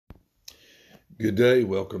Good day.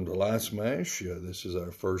 Welcome to Last Mash. This is our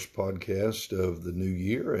first podcast of the new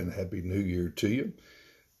year, and Happy New Year to you.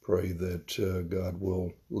 Pray that God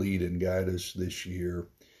will lead and guide us this year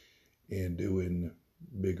in doing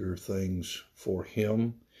bigger things for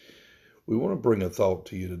Him. We want to bring a thought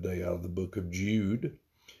to you today out of the book of Jude,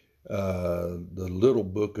 the little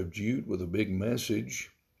book of Jude with a big message.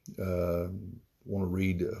 I want to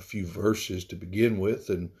read a few verses to begin with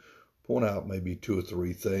and point out maybe two or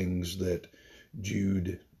three things that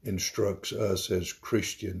Jude instructs us as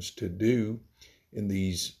Christians to do in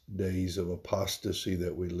these days of apostasy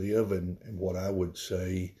that we live, and what I would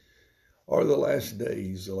say are the last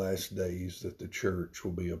days that the church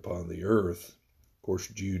will be upon the earth. Of course,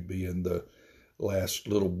 Jude being the last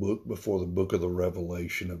little book before the book of the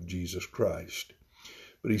Revelation of Jesus Christ.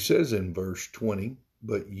 But he says in verse 20,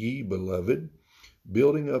 "But ye, beloved,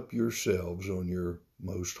 building up yourselves on your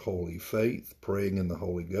most holy faith, praying in the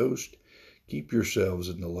Holy Ghost, keep yourselves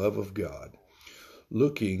in the love of God,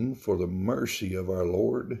 looking for the mercy of our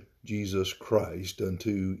Lord Jesus Christ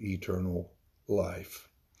unto eternal life."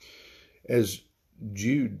 As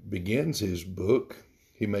Jude begins his book,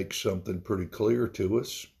 he makes something pretty clear to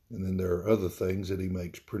us, and then there are other things that he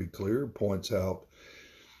makes pretty clear, points out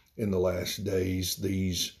in the last days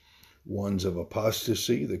these ones of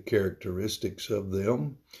apostasy, the characteristics of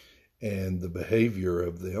them, and the behavior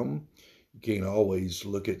of them. You can't always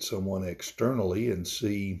look at someone externally and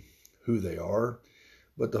see who they are,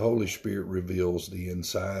 but the Holy Spirit reveals the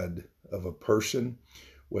inside of a person,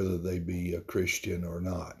 whether they be a Christian or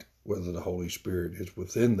not, whether the Holy Spirit is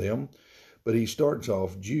within them. But he starts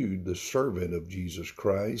off Jude, the servant of Jesus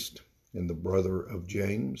Christ and the brother of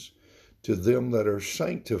James, to them that are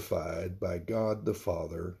sanctified by God the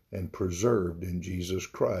Father and preserved in Jesus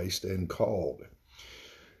Christ and called.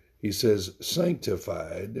 He says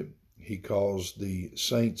sanctified. He calls the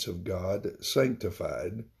saints of God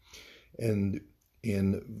sanctified. And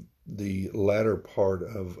in the latter part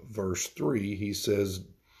of verse 3, he says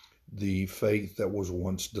the faith that was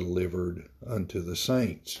once delivered unto the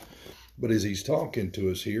saints. But as he's talking to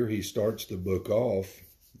us here, he starts the book off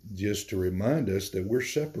just to remind us that we're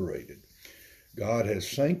separated. God has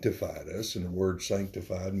sanctified us, and the word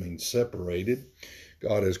sanctified means separated.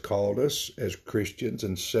 God has called us as Christians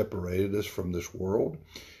and separated us from this world.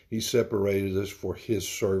 He separated us for His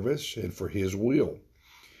service and for His will.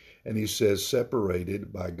 And he says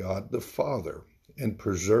separated by God the Father and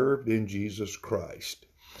preserved in Jesus Christ.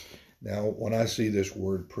 Now, when I see this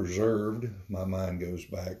word preserved, my mind goes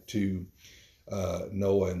back to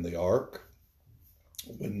Noah and the ark.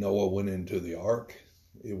 When Noah went into the ark,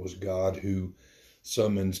 it was God who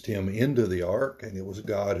summoned him into the ark, and it was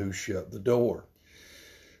God who shut the door.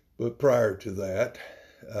 But prior to that,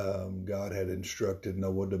 God had instructed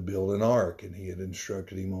Noah to build an ark, and He had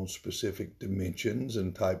instructed him on specific dimensions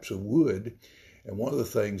and types of wood. And one of the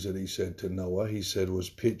things that He said to Noah, He said,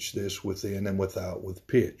 was pitch this within and without with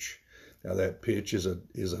pitch. Now that pitch is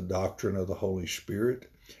a doctrine of the Holy Spirit,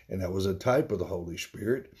 and that was a type of the Holy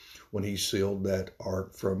Spirit. When He sealed that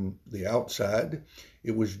ark from the outside,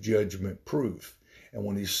 it was judgment proof. And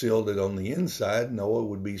when He sealed it on the inside, Noah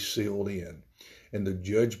would be sealed in. And the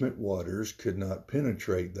judgment waters could not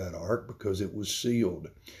penetrate that ark because it was sealed.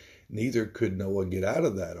 Neither could Noah get out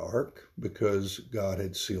of that ark because God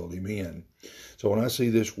had sealed him in. So when I see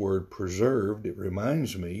this word preserved, it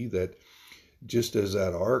reminds me that just as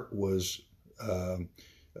that ark was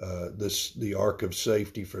the ark of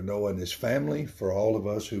safety for Noah and his family, for all of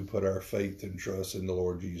us who put our faith and trust in the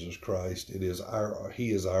Lord Jesus Christ, He is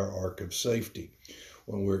our ark of safety.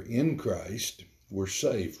 When we're in Christ, we're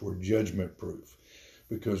safe, we're judgment proof,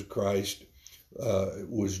 because Christ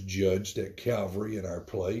was judged at Calvary in our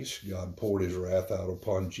place. God poured His wrath out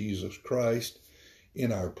upon Jesus Christ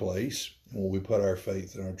in our place. And when we put our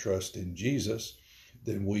faith and our trust in Jesus,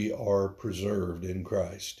 then we are preserved in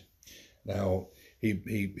Christ. Now,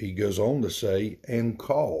 he goes on to say, and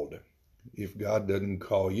called. If God doesn't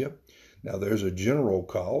call you, now there's a general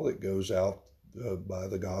call that goes out by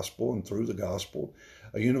the gospel and through the gospel,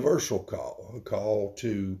 a universal call, a call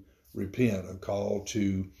to repent, a call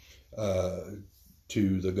to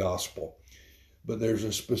the gospel. But there's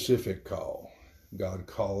a specific call. God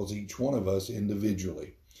calls each one of us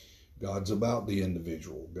individually. God's about the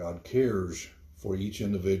individual. God cares for each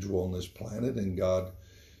individual on this planet, and God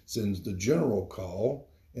sends the general call,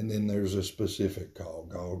 and then there's a specific call.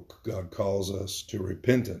 God calls us to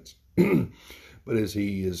repentance. But as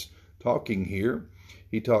he is talking here,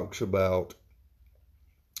 he talks about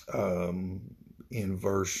in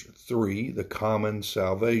verse 3, the common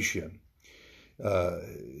salvation.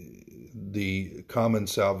 The common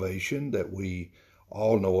salvation that we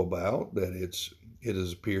all know about, that it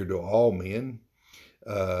has appeared to all men.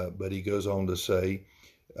 But he goes on to say,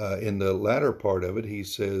 in the latter part of it, he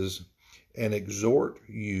says, and exhort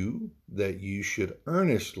you that you should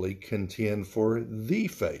earnestly contend for the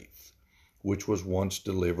faith, which was once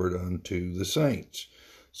delivered unto the saints.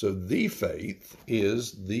 So the faith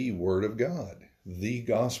is the Word of God, the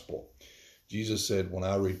gospel. Jesus said, when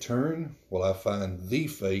I return, will I find the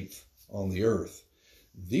faith on the earth?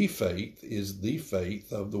 The faith is the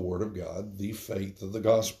faith of the Word of God, the faith of the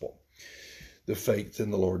gospel, the faith in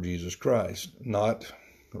the Lord Jesus Christ, not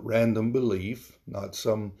random belief, not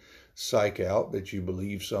some psych out that you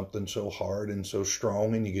believe something so hard and so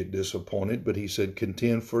strong and you get disappointed. But he said,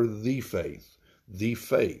 contend for the faith, the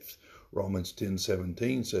faith. Romans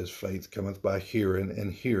 10:17 says, faith cometh by hearing,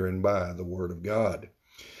 and hearing by the word of God.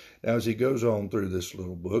 Now, as he goes on through this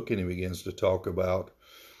little book and he begins to talk about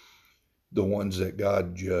the ones that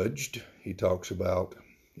God judged, he talks about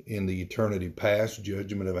in the eternity past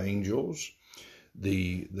judgment of angels,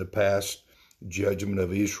 the past judgment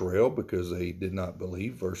of Israel because they did not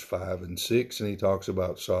believe, verse 5 and 6, and he talks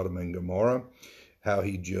about Sodom and Gomorrah, how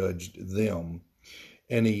he judged them.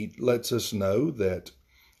 And he lets us know that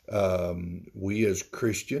we as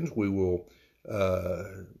Christians, we will,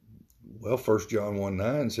 1 John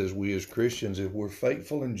 1:9 says, we as Christians, if we're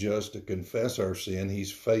faithful and just to confess our sin,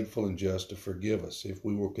 he's faithful and just to forgive us. If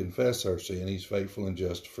we will confess our sin, he's faithful and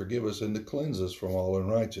just to forgive us and to cleanse us from all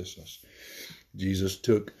unrighteousness. Jesus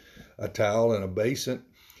took a towel and a basin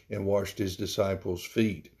and washed his disciples'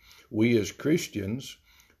 feet. We as Christians,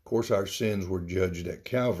 of course, our sins were judged at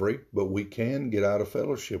Calvary, but we can get out of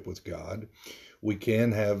fellowship with God. We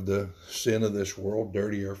can have the sin of this world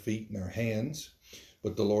dirty our feet and our hands,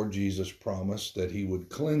 but the Lord Jesus promised that he would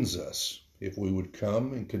cleanse us. If we would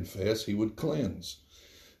come and confess, he would cleanse.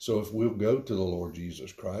 So if we'll go to the Lord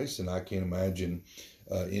Jesus Christ, and I can't imagine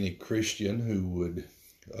any Christian who would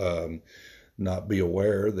not be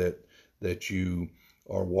aware that you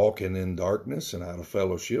are walking in darkness and out of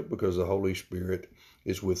fellowship, because the Holy Spirit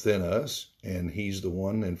is within us, and he's the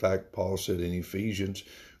one. In fact, Paul said in Ephesians,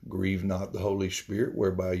 grieve not the Holy Spirit,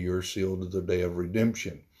 whereby you're sealed to the day of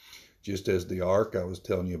redemption. Just as the ark I was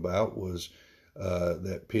telling you about was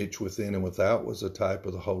that pitch within and without was a type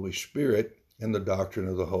of the Holy Spirit and the doctrine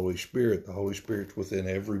of the Holy Spirit. The Holy Spirit's within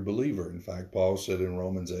every believer. In fact, Paul said in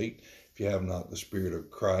Romans 8, if you have not the Spirit of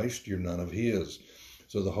Christ, you're none of his.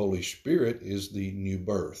 So the Holy Spirit is the new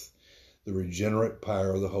birth, the regenerate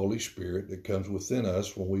power of the Holy Spirit that comes within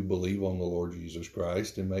us when we believe on the Lord Jesus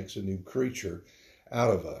Christ and makes a new creature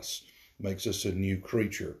out of us, makes us a new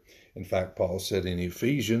creature. In fact, Paul said in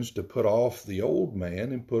Ephesians to put off the old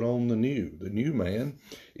man and put on the new. The new man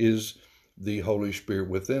is the Holy Spirit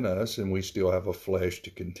within us, and we still have a flesh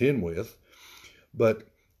to contend with. But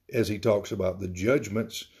as he talks about the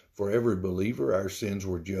judgments, for every believer, our sins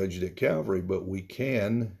were judged at Calvary, but we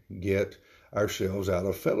can get ourselves out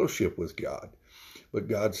of fellowship with God. But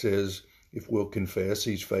God says, if we'll confess,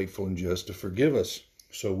 he's faithful and just to forgive us.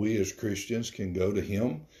 So we as Christians can go to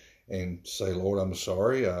him and say, Lord, I'm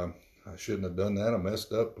sorry. I shouldn't have done that. I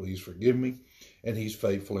messed up. Please forgive me. And he's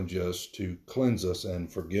faithful and just to cleanse us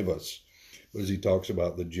and forgive us. But as he talks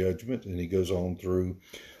about the judgment, and he goes on through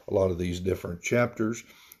a lot of these different chapters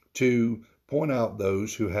to point out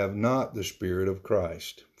those who have not the Spirit of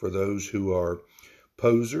Christ, for those who are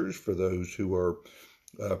posers, for those who are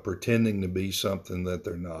pretending to be something that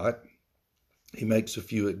they're not. He makes a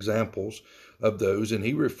few examples of those, and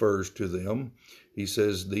he refers to them. He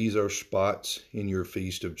says, these are spots in your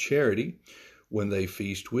feast of charity, when they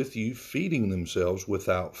feast with you, feeding themselves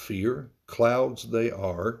without fear. Clouds they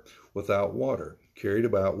are, without water, carried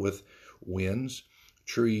about with winds,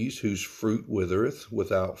 trees whose fruit withereth,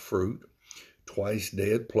 without fruit, twice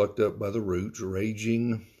dead, plucked up by the roots,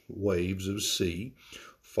 raging waves of sea,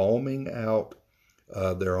 foaming out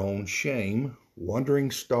their own shame,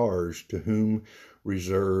 wandering stars, to whom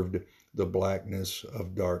reserved the blackness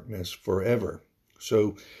of darkness forever.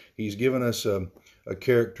 So he's given us a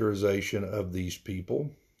characterization of these people.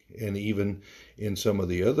 And even in some of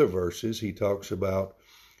the other verses, he talks about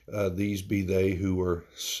these be they who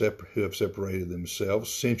have separated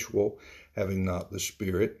themselves, sensual, having not the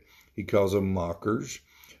Spirit. He calls them mockers.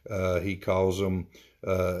 He calls them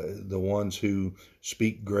the ones who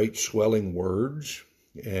speak great swelling words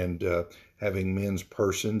and having men's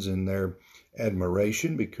persons in their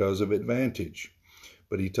admiration because of advantage.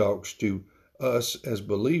 But he talks to us as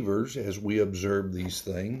believers, as we observe these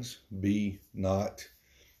things, be not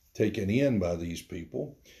taken in by these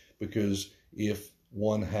people, because if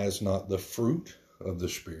one has not the fruit of the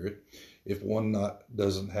Spirit, if one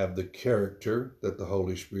doesn't have the character that the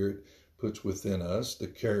Holy Spirit puts within us the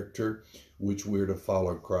character which we're to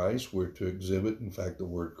follow Christ, we're to exhibit. In fact, the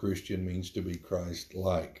word Christian means to be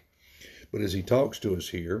Christ-like. But as he talks to us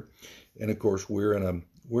here, and of course we're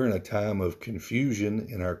in a time of confusion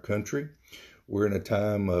in our country. We're in a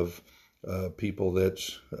time of people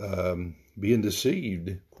that's being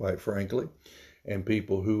deceived, quite frankly, and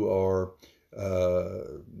people who are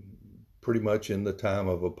pretty much in the time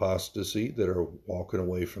of apostasy that are walking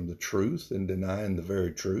away from the truth and denying the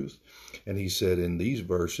very truth. And he said in these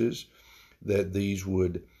verses that these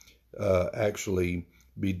would actually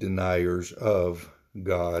be deniers of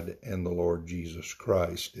God and the Lord Jesus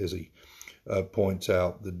Christ. As he points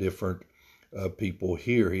out the different people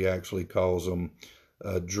here, he actually calls them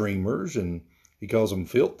dreamers, and he calls them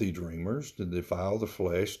filthy dreamers, to defile the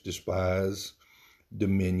flesh, despise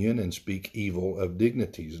dominion, and speak evil of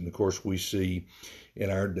dignities. And of course we see in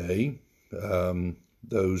our day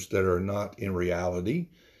those that are not in reality,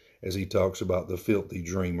 as he talks about the filthy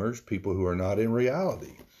dreamers, people who are not in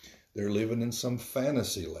reality. They're living in some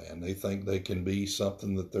fantasy land. They think they can be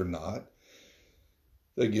something that they're not.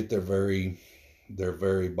 They get their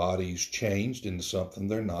very bodies changed into something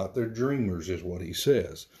they're not. They're dreamers, is what he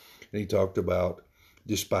says. And he talked about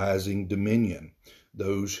despising dominion,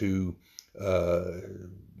 those who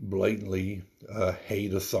blatantly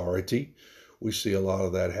hate authority. We see a lot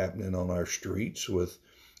of that happening on our streets with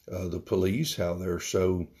the police, how they're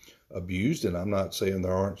so abused. And I'm not saying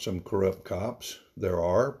there aren't some corrupt cops. There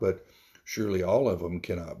are, but surely all of them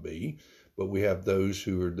cannot be. But we have those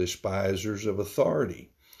who are despisers of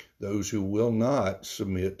authority, those who will not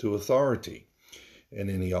submit to authority. And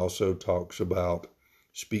then he also talks about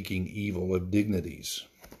speaking evil of dignities.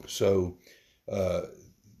 So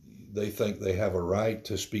they think they have a right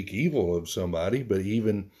to speak evil of somebody, but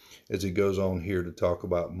even as he goes on here to talk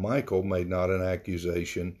about Michael made not an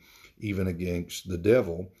accusation even against the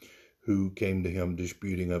devil, who came to him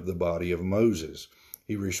disputing of the body of Moses.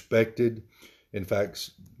 He respected, in fact,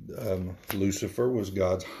 Lucifer was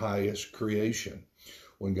God's highest creation.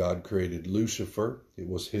 When God created Lucifer, it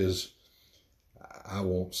was his, I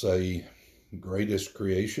won't say greatest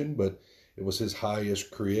creation, but it was his highest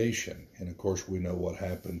creation. And of course, we know what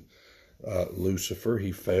happened. Lucifer,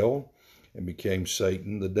 he fell and became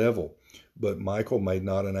Satan, the devil. But Michael made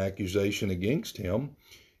not an accusation against him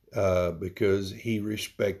because he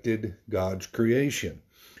respected God's creation.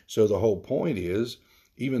 So the whole point is,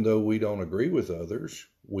 even though we don't agree with others,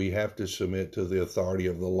 we have to submit to the authority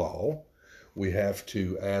of the law. We have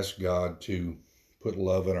to ask God to put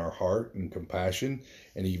love in our heart and compassion,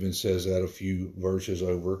 and even says that a few verses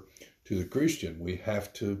over to the Christian. We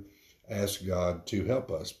have to ask God to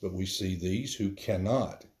help us, but we see these who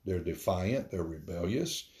cannot. They're defiant, they're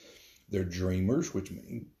rebellious, they're dreamers, which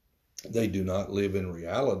mean they do not live in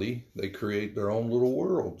reality. They create their own little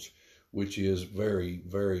worlds, which is very,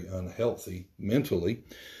 very unhealthy mentally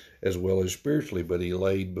as well as spiritually. But he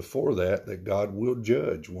laid before that God will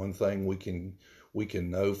judge. One thing we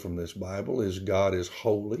can know from this Bible is God is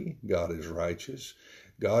holy, God is righteous,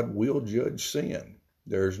 God will judge sin.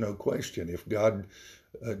 There's no question. If God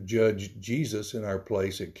judged Jesus in our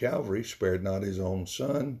place at Calvary, spared not his own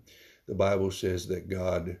son, the Bible says that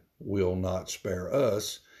God will not spare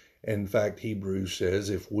us. In fact, Hebrews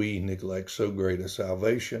says, if we neglect so great a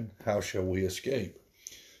salvation, how shall we escape?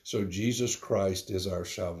 So Jesus Christ is our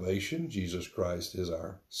salvation. Jesus Christ is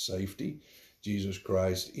our safety. Jesus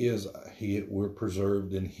Christ is, we're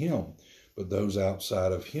preserved in him. But those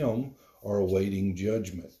outside of him are awaiting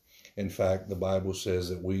judgment. In fact, the Bible says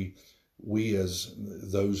that we as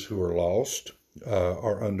those who are lost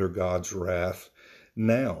are under God's wrath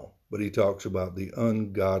now. But he talks about the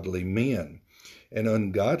ungodly men. And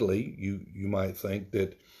ungodly, you might think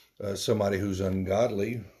that somebody who's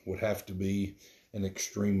ungodly would have to be an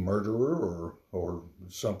extreme murderer or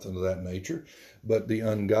something of that nature. But the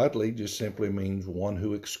ungodly just simply means one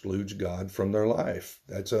who excludes God from their life.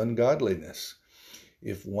 That's ungodliness.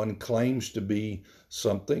 If one claims to be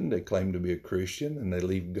something, they claim to be a Christian, and they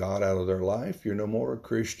leave God out of their life, you're no more a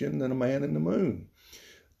Christian than a man in the moon.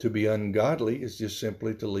 To be ungodly is just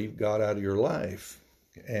simply to leave God out of your life.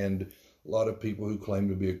 And a lot of people who claim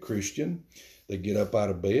to be a Christian, they get up out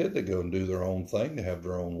of bed, they go and do their own thing, they have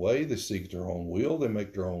their own way, they seek their own will, they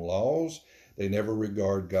make their own laws, they never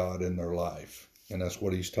regard God in their life. And that's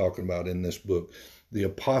what he's talking about in this book. The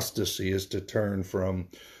apostasy is to turn from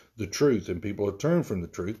the truth, and people have turned from the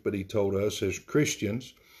truth, but he told us as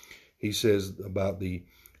Christians, he says about the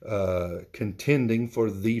contending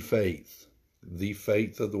for the faith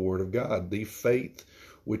of the Word of God, the faith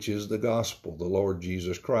which is the gospel, the Lord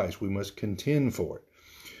Jesus Christ. We must contend for it.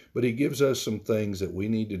 But he gives us some things that we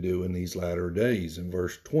need to do in these latter days. In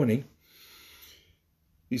verse 20,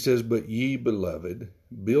 He says, but ye beloved,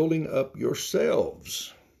 building up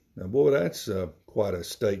yourselves. Now, boy, that's quite a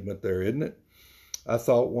statement there, isn't it? I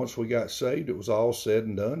thought once we got saved, it was all said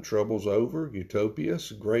and done. Trouble's over,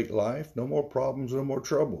 utopias, great life, no more problems, no more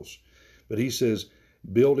troubles. But he says,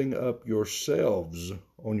 building up yourselves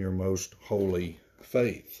on your most holy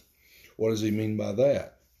faith. What does he mean by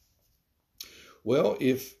that? Well,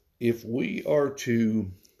 if we are to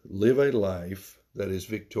live a life that is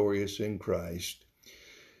victorious in Christ,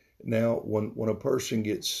 now when a person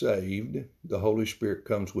gets saved, the Holy Spirit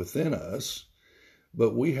comes within us,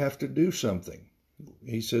 but we have to do something.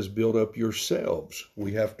 He says, build up yourselves.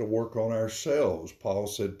 We have to work on ourselves. Paul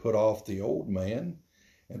said, put off the old man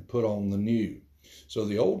and put on the new. So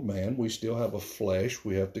the old man, we still have a flesh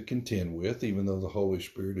we have to contend with, even though the Holy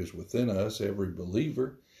Spirit is within us. Every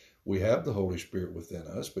believer, we have the Holy Spirit within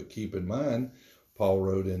us. But keep in mind, Paul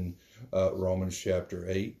wrote in Romans chapter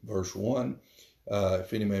 8, verse 1,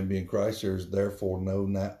 if any man be in Christ, there's therefore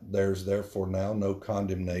now no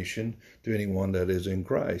condemnation to anyone that is in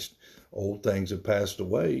Christ. Old things have passed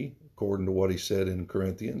away, according to what he said in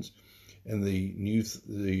Corinthians, and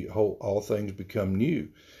all things become new.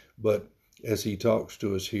 But as he talks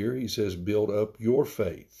to us here, he says, build up your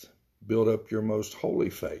faith, build up your most holy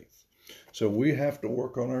faith. So we have to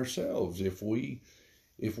work on ourselves. If we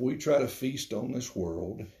try to feast on this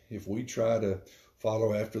world, if we try to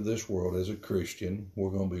follow after this world as a Christian,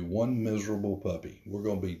 we're going to be one miserable puppy. We're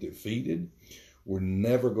going to be defeated. We're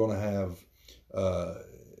never going to have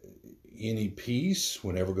any peace.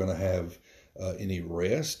 We're never going to have any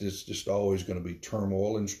rest. It's just always going to be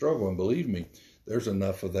turmoil and struggle. And believe me, there's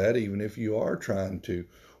enough of that, even if you are trying to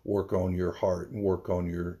work on your heart and work on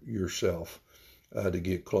yourself to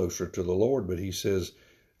get closer to the Lord. But he says,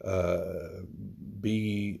 but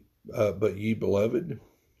ye beloved,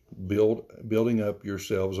 building up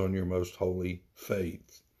yourselves on your most holy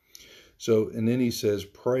faith. So, and then he says,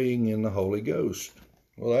 praying in the Holy Ghost.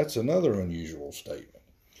 Well, that's another unusual statement.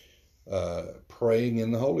 Praying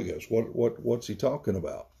in the Holy Ghost. What's he talking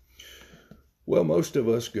about? Well, most of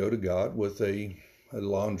us go to God with a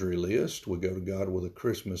laundry list. We go to God with a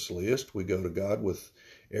Christmas list. We go to God with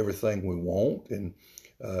everything we want. And,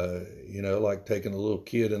 like taking a little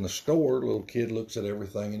kid in the store, a little kid looks at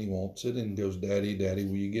everything and he wants it and goes, Daddy,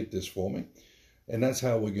 will you get this for me? And that's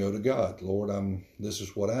how we go to God. Lord, this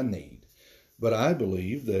is what I need. But I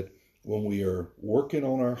believe that when we are working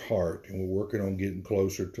on our heart and we're working on getting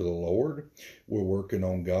closer to the Lord, we're working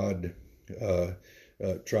on God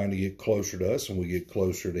trying to get closer to us and we get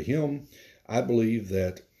closer to Him. I believe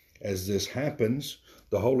that as this happens,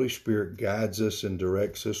 the Holy Spirit guides us and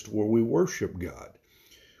directs us to where we worship God.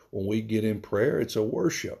 When we get in prayer, it's a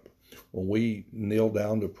worship. When we kneel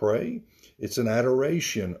down to pray, it's an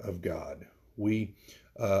adoration of God. We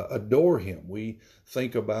adore Him. We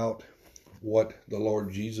think about what the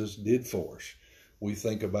Lord Jesus did for us. We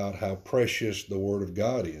think about how precious the Word of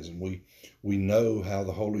God is, and we know how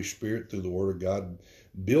the Holy Spirit through the Word of God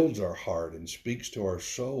builds our heart and speaks to our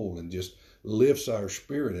soul and just lifts our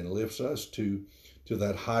spirit and lifts us to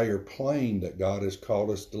that higher plane that God has called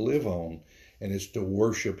us to live on, and it's to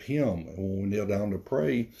worship Him. And when we kneel down to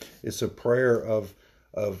pray, it's a prayer of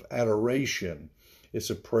adoration. It's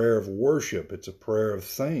a prayer of worship. It's a prayer of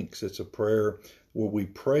thanks. It's a prayer where we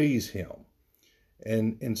praise Him.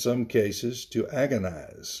 And in some cases, to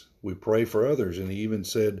agonize. We pray for others. And he even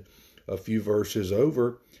said a few verses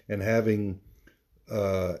over, and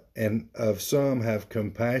of some have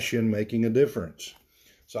compassion, making a difference.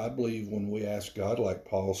 So I believe when we ask God, like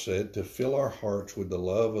Paul said, to fill our hearts with the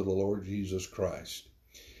love of the Lord Jesus Christ,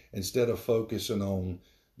 instead of focusing on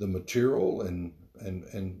the material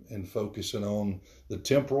and focusing on the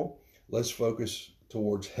temporal, let's focus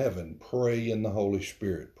towards heaven. Pray in the Holy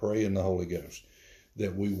Spirit. Pray in the Holy Ghost.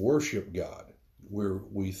 That we worship God,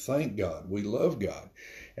 we thank God, we love God.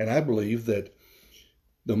 And I believe that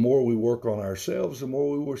the more we work on ourselves, the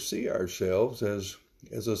more we will see ourselves as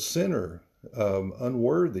a sinner,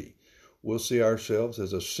 unworthy. We'll see ourselves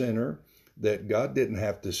as a sinner that God didn't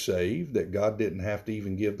have to save, that God didn't have to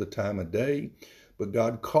even give the time of day, but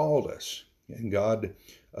God called us, and God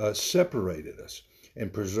separated us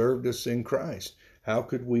and preserved us in Christ. How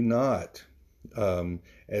could we not,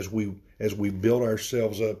 as we build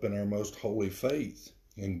ourselves up in our most holy faith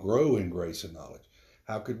and grow in grace and knowledge,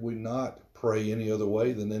 how could we not pray any other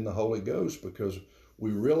way than in the Holy Ghost? Because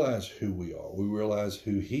we realize who we are. We realize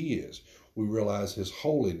who He is. We realize His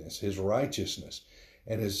holiness, His righteousness.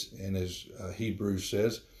 And as Hebrews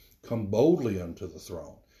says, come boldly unto the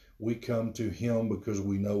throne. We come to Him because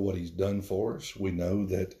we know what He's done for us. We know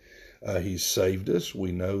that He's saved us.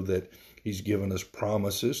 We know that He's given us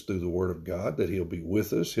promises through the Word of God that He'll be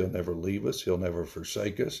with us. He'll never leave us. He'll never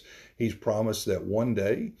forsake us. He's promised that one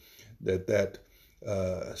day that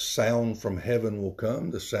sound from heaven will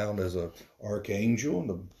come, the sound as an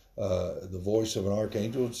archangel, the voice of an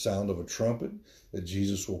archangel, the sound of a trumpet, that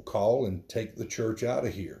Jesus will call and take the church out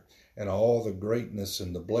of here, and all the greatness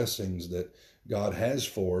and the blessings that God has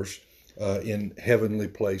for us in heavenly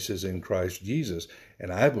places in Christ Jesus.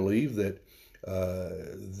 And I believe that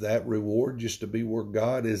that reward, just to be where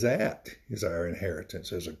God is at, is our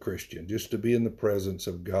inheritance as a Christian, just to be in the presence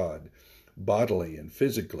of God, bodily and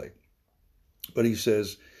physically. But he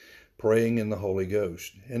says, praying in the Holy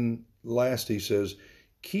Ghost. And last, he says,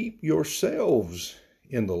 keep yourselves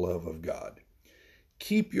in the love of God.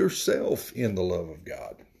 Keep yourself in the love of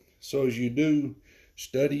God. So as you do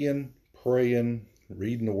studying, praying,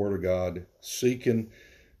 reading the Word of God, seeking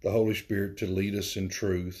the Holy Spirit to lead us in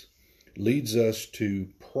truth, leads us to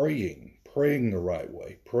praying the right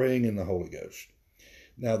way, praying in the Holy Ghost.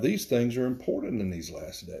 Now, these things are important in these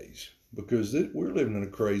last days because we're living in a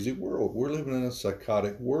crazy world. We're living in a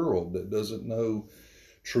psychotic world that doesn't know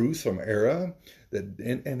truth from error,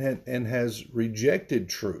 and has rejected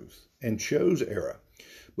truth and chose error.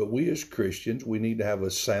 But we as Christians, we need to have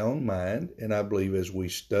a sound mind, and I believe as we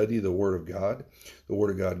study the Word of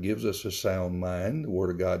God gives us a sound mind. The Word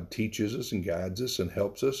of God teaches us and guides us and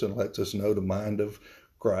helps us and lets us know the mind of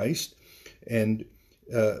Christ. And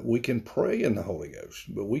we can pray in the Holy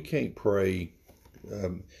Ghost, but we can't pray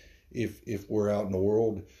if we're out in the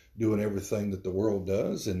world doing everything that the world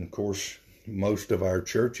does. And of course, most of our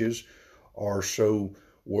churches are so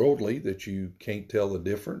worldly that you can't tell the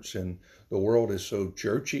difference, and the world is so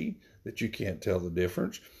churchy that you can't tell the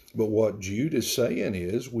difference. But what Jude is saying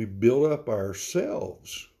is we build up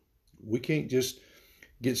ourselves. We can't just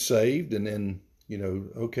get saved and then,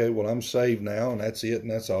 okay, well, I'm saved now and that's it and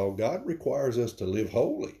that's all. God requires us to live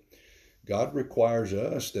holy. God requires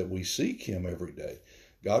us that we seek Him every day.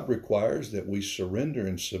 God requires that we surrender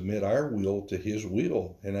and submit our will to His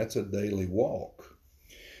will, and that's a daily walk.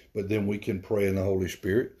 But then we can pray in the Holy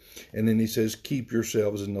Spirit, and then he says, keep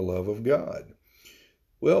yourselves in the love of God.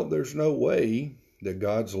 Well, there's no way that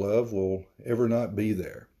God's love will ever not be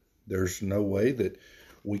there. There's no way that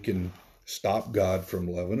we can stop God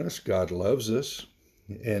from loving us. God loves us,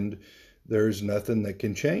 and there's nothing that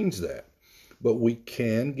can change that. But we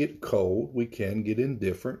can get cold, we can get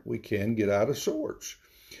indifferent, we can get out of sorts.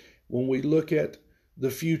 When we look at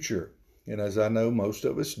the future, and as I know most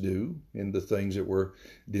of us do, in the things that we're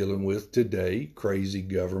dealing with today, crazy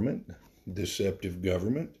government, deceptive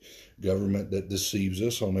government that deceives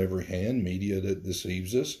us on every hand, media that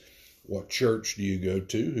deceives us. What church do you go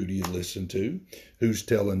to? Who do you listen to? Who's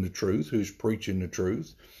telling the truth? Who's preaching the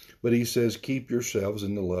truth? But he says, keep yourselves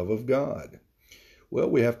in the love of God. Well,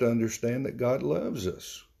 we have to understand that God loves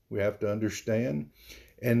us. We have to understand,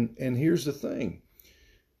 and here's the thing.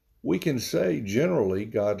 We can say generally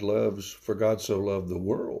for God so loved the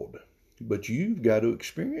world, but you've got to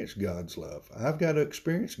experience God's love. I've got to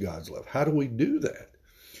experience God's love. How do we do that?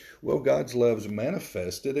 Well, God's love is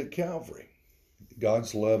manifested at Calvary.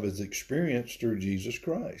 God's love is experienced through Jesus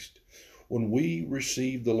Christ. When we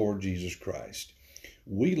receive the Lord Jesus Christ,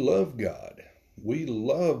 we love God. We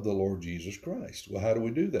love the Lord Jesus Christ. Well, how do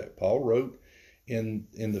we do that? Paul wrote in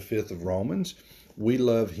the 5th of Romans, we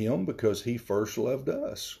love Him because He first loved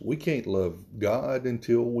us. We can't love God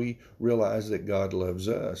until we realize that God loves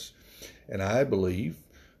us. And I believe,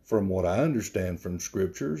 from what I understand from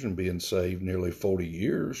Scriptures and being saved nearly 40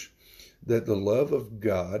 years, that the love of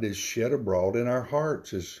God is shed abroad in our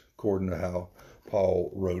hearts, as according to how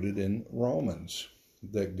Paul wrote it in Romans.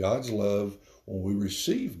 That God's love, when we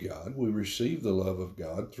receive God, we receive the love of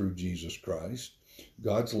God through Jesus Christ.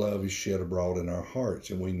 God's love is shed abroad in our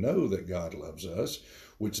hearts, and we know that God loves us,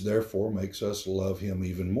 which therefore makes us love Him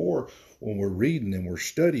even more when we're reading and we're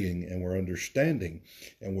studying and we're understanding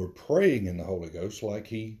and we're praying in the Holy Ghost like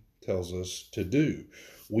He tells us to do.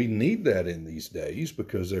 We need that in these days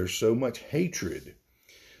because there's so much hatred.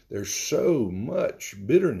 There's so much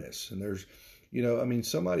bitterness, and there's,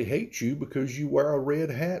 somebody hates you because you wear a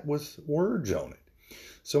red hat with words on it.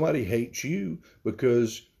 Somebody hates you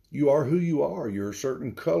because you are who you are. You're a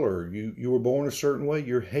certain color. You were born a certain way.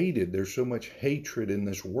 You're hated. There's so much hatred in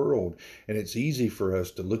this world. And it's easy for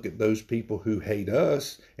us to look at those people who hate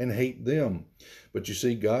us and hate them. But you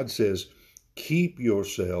see, God says, keep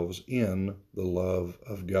yourselves in the love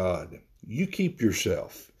of God. You keep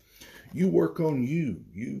yourself. You work on you.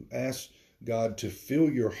 You ask God to fill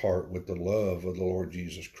your heart with the love of the Lord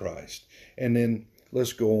Jesus Christ. And then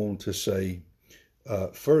let's go on to say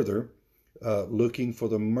further, looking for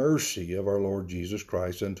the mercy of our Lord Jesus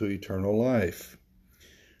Christ unto eternal life.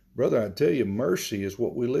 Brother, I tell you, mercy is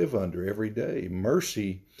what we live under every day.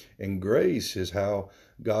 Mercy and grace is how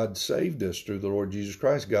God saved us through the Lord Jesus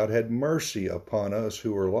Christ. God had mercy upon us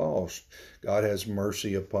who are lost. God has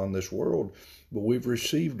mercy upon this world, but we've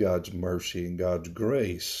received God's mercy and God's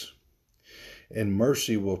grace. And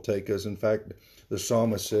mercy will take us. In fact, the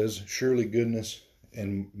psalmist says, surely goodness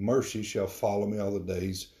and mercy shall follow me all the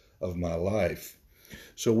days of my life.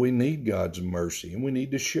 So we need God's mercy, and we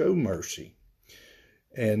need to show mercy.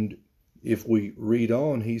 And if we read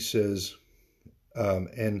on, he says,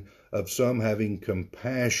 and of some having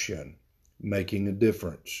compassion, making a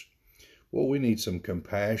difference. Well, we need some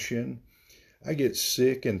compassion. I get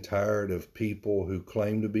sick and tired of people who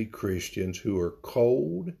claim to be Christians who are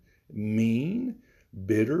cold, mean,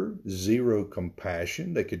 bitter, zero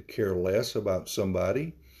compassion. They could care less about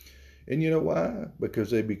somebody. And you know why?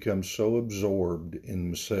 Because they become so absorbed in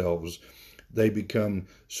themselves. They become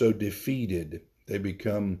so defeated. They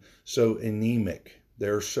become so anemic.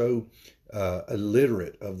 They're so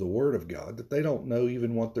illiterate of the Word of God that they don't know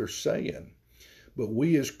even what they're saying. But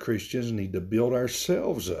we as Christians need to build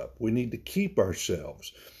ourselves up. We need to keep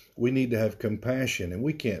ourselves. We need to have compassion, and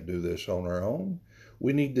we can't do this on our own.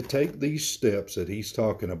 We need to take these steps that he's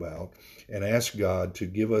talking about and ask God to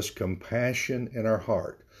give us compassion in our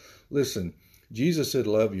heart. Listen, Jesus said,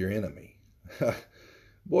 love your enemy.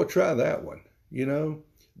 Boy, try that one. You know,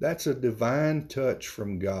 that's a divine touch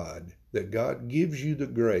from God, that God gives you the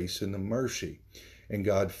grace and the mercy, and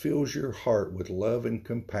God fills your heart with love and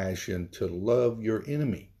compassion to love your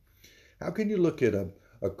enemy. How can you look at a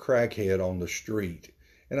crackhead on the street,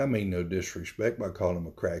 and I mean no disrespect by calling him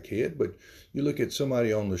a crackhead, but you look at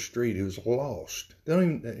somebody on the street who's lost. They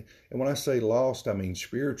don't even, and when I say lost, I mean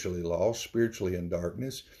spiritually lost, spiritually in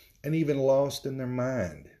darkness, and even lost in their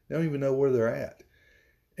mind. They don't even know where they're at.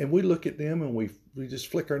 And we look at them and we just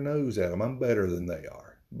flick our nose at them. I'm better than they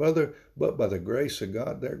are. But by the grace of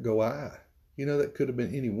God, there go I. You know, that could have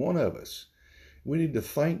been any one of us. We need to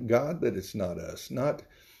thank God that it's not us, not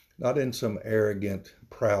in some arrogant,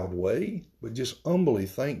 proud way, but just humbly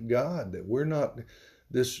thank God that we're not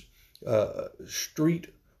this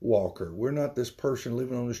street walker. We're not this person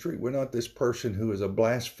living on the street. We're not this person who is a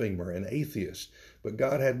blasphemer, an atheist. But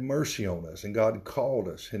God had mercy on us, and God called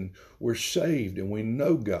us, and we're saved, and we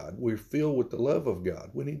know God. We're filled with the love of God.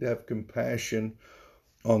 We need to have compassion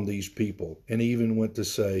on these people. And he even went to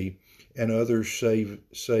say, and others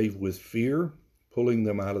save with fear, pulling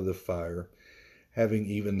them out of the fire, having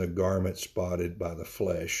even the garment spotted by the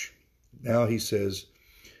flesh. Now he says,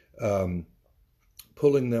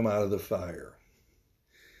 pulling them out of the fire.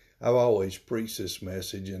 I've always preached this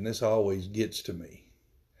message, and this always gets to me.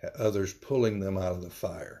 Others pulling them out of the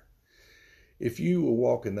fire. If you were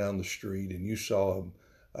walking down the street and you saw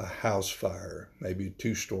a house fire, maybe a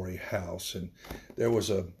 2-story house, and there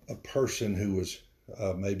was a person who was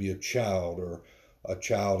maybe a child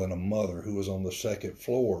and a mother who was on the 2nd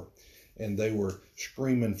floor, and they were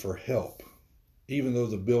screaming for help, even though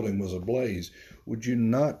the building was ablaze, would you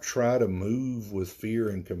not try to move with fear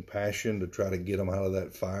and compassion to try to get them out of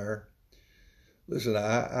that fire? Listen,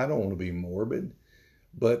 I don't want to be morbid,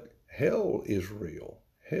 but hell is real.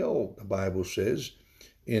 Hell, the Bible says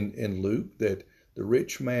in Luke, that the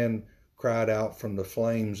rich man cried out from the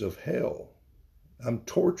flames of hell. I'm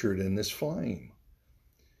tortured in this flame.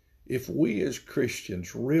 If we as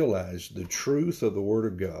Christians realize the truth of the Word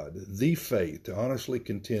of God, the faith, to honestly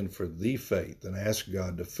contend for the faith and ask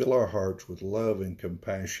God to fill our hearts with love and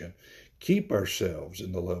compassion, keep ourselves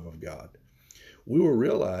in the love of God, we will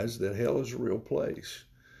realize that hell is a real place.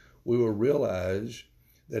 We will realize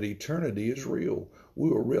that eternity is real. We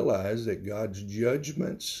will realize that God's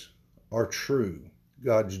judgments are true.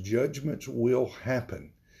 God's judgments will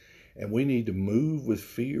happen. And we need to move with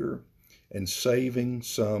fear and saving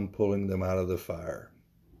some, pulling them out of the fire.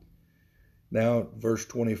 Now, verse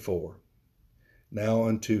 24. Now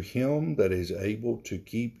unto him that is able to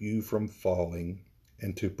keep you from falling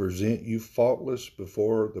and to present you faultless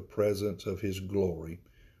before the presence of his glory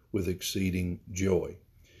with exceeding joy.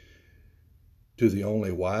 To the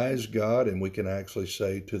only wise God, and we can actually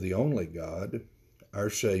say to the only God, our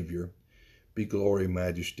Savior, be glory,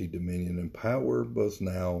 majesty, dominion, and power, both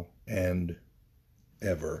now and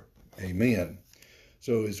ever. Amen.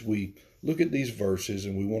 So as we look at these verses,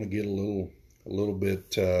 and we want to get a little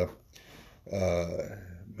bit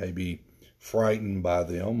maybe frightened by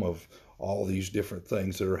them, of all these different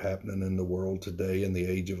things that are happening in the world today in the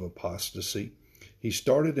age of apostasy. He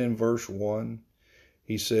started in verse 1.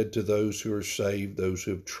 He said to those who are saved, those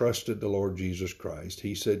who have trusted the Lord Jesus Christ,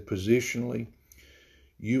 he said positionally,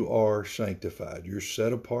 You are sanctified. You're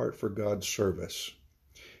set apart for God's service.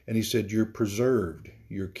 And he said, you're preserved.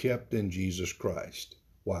 You're kept in Jesus Christ.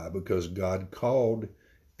 Why? Because God called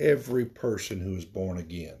every person who is born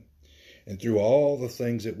again. And through all the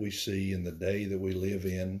things that we see in the day that we live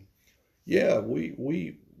in,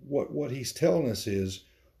 what he's telling us is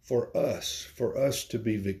for us to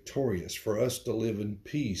be victorious, for us to live in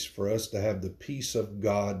peace, for us to have the peace of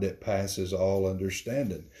God that passes all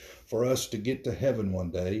understanding, for us to get to heaven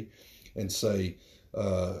one day and say,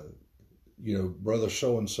 brother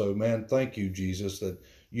so-and-so, man, thank you, Jesus, that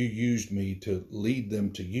you used me to lead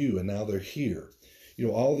them to you, and now they're here.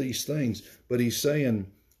 All these things. But he's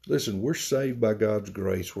saying, listen, we're saved by God's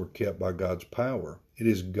grace. We're kept by God's power. It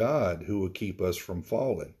is God who will keep us from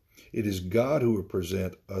falling. It is God who will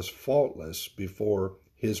present us faultless before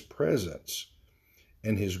his presence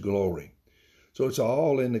and his glory. So it's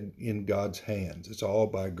all in God's hands. It's all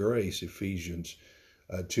by grace. Ephesians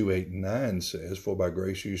 2:8-9 says, for by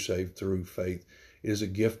grace you saved through faith. It is a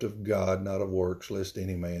gift of God, not of works, lest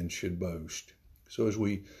any man should boast. So as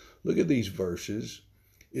we look at these verses,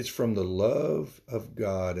 it's from the love of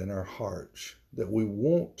God in our hearts that we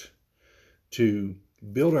want to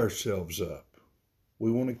build ourselves up.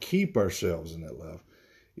 We want to keep ourselves in that love.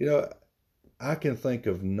 I can think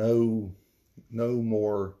of no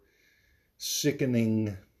more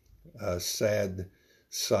sickening, sad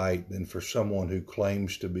sight than for someone who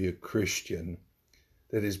claims to be a Christian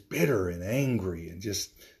that is bitter and angry and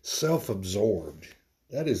just self-absorbed.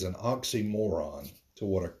 That is an oxymoron to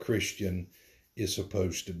what a Christian is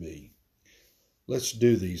supposed to be. Let's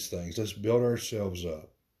do these things. Let's build ourselves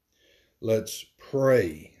up. Let's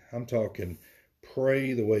pray. I'm talking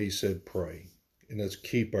pray the way he said pray. And let's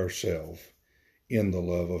keep ourselves in the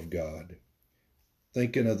love of God.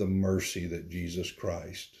 Thinking of the mercy that Jesus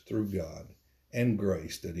Christ, through God, and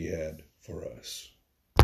grace that he had for us.